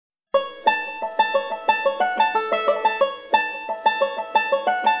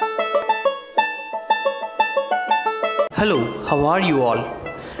Hello, how are you all?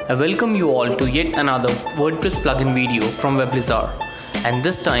 I welcome you all to yet another WordPress plugin video from WebLizard. And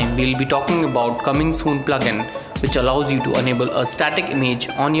this time we'll be talking about Coming Soon plugin, which allows you to enable a static image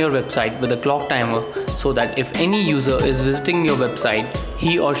on your website with a clock timer so that if any user is visiting your website,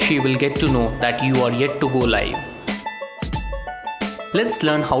 he or she will get to know that you are yet to go live. Let's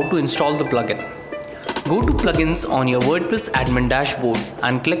learn how to install the plugin. Go to Plugins on your WordPress admin dashboard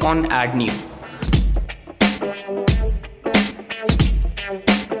and click on Add New.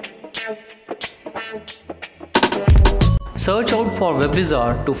 Search out for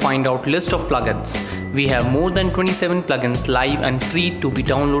WebLizard to find out list of plugins. We have more than 27 plugins live and free to be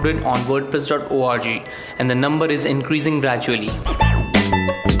downloaded on wordpress.org, and the number is increasing gradually.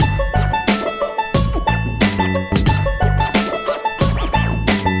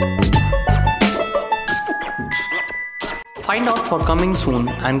 Find out for Coming Soon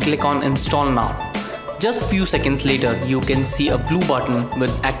and click on Install Now. Just few seconds later, you can see a blue button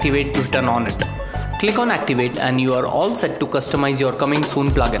with Activate written on it. Click on Activate and you are all set to customize your Coming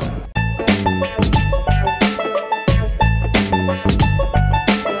Soon plugin.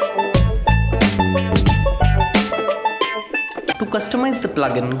 To customize the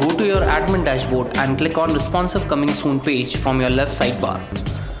plugin, go to your admin dashboard and click on Responsive Coming Soon page from your left sidebar.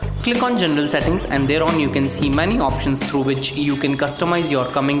 Click on General Settings and thereon you can see many options through which you can customize your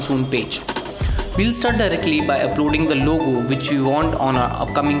Coming Soon page. We'll start directly by uploading the logo which we want on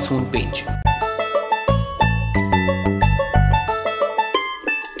our Coming Soon page.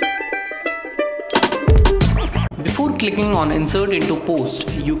 Before clicking on Insert into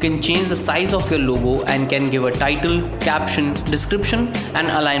Post, you can change the size of your logo and can give a title, caption, description and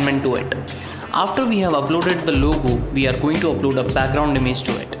alignment to it. After we have uploaded the logo, we are going to upload a background image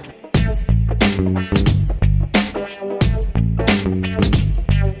to it.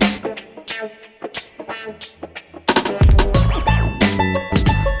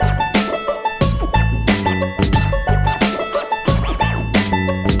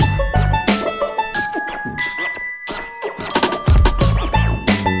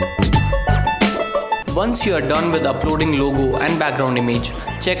 Once you are done with uploading logo and background image,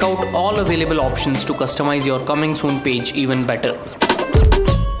 check out all available options to customize your Coming Soon page even better.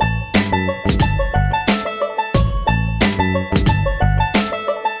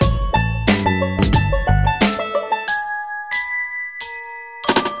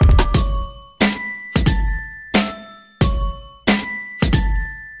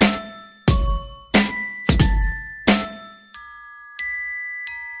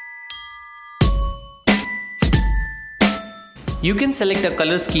 You can select a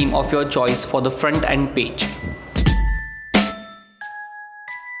color scheme of your choice for the front end page.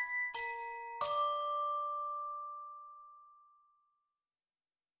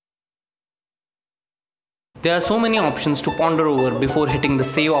 There are so many options to ponder over before hitting the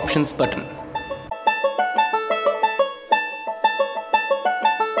Save Options button.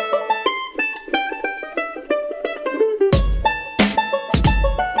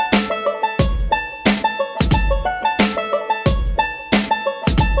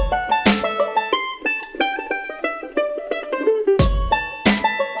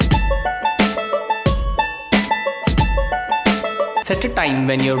 Set a time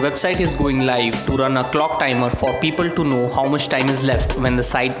when your website is going live to run a clock timer for people to know how much time is left when the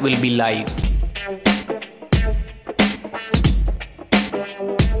site will be live.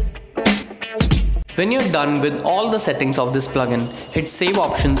 When you're done with all the settings of this plugin, hit Save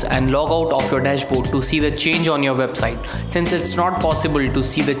Options and log out of your dashboard to see the change on your website, since it's not possible to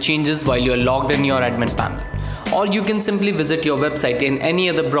see the changes while you're logged in your admin panel. Or you can simply visit your website in any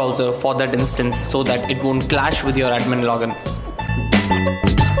other browser for that instance so that it won't clash with your admin login.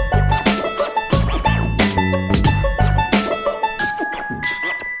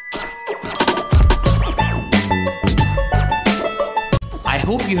 I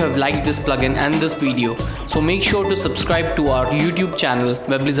hope you have liked this plugin and this video, so make sure to subscribe to our YouTube channel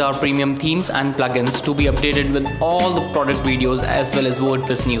WebLizard Premium Themes and Plugins to be updated with all the product videos as well as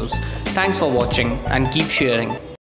WordPress news. Thanks for watching and keep sharing.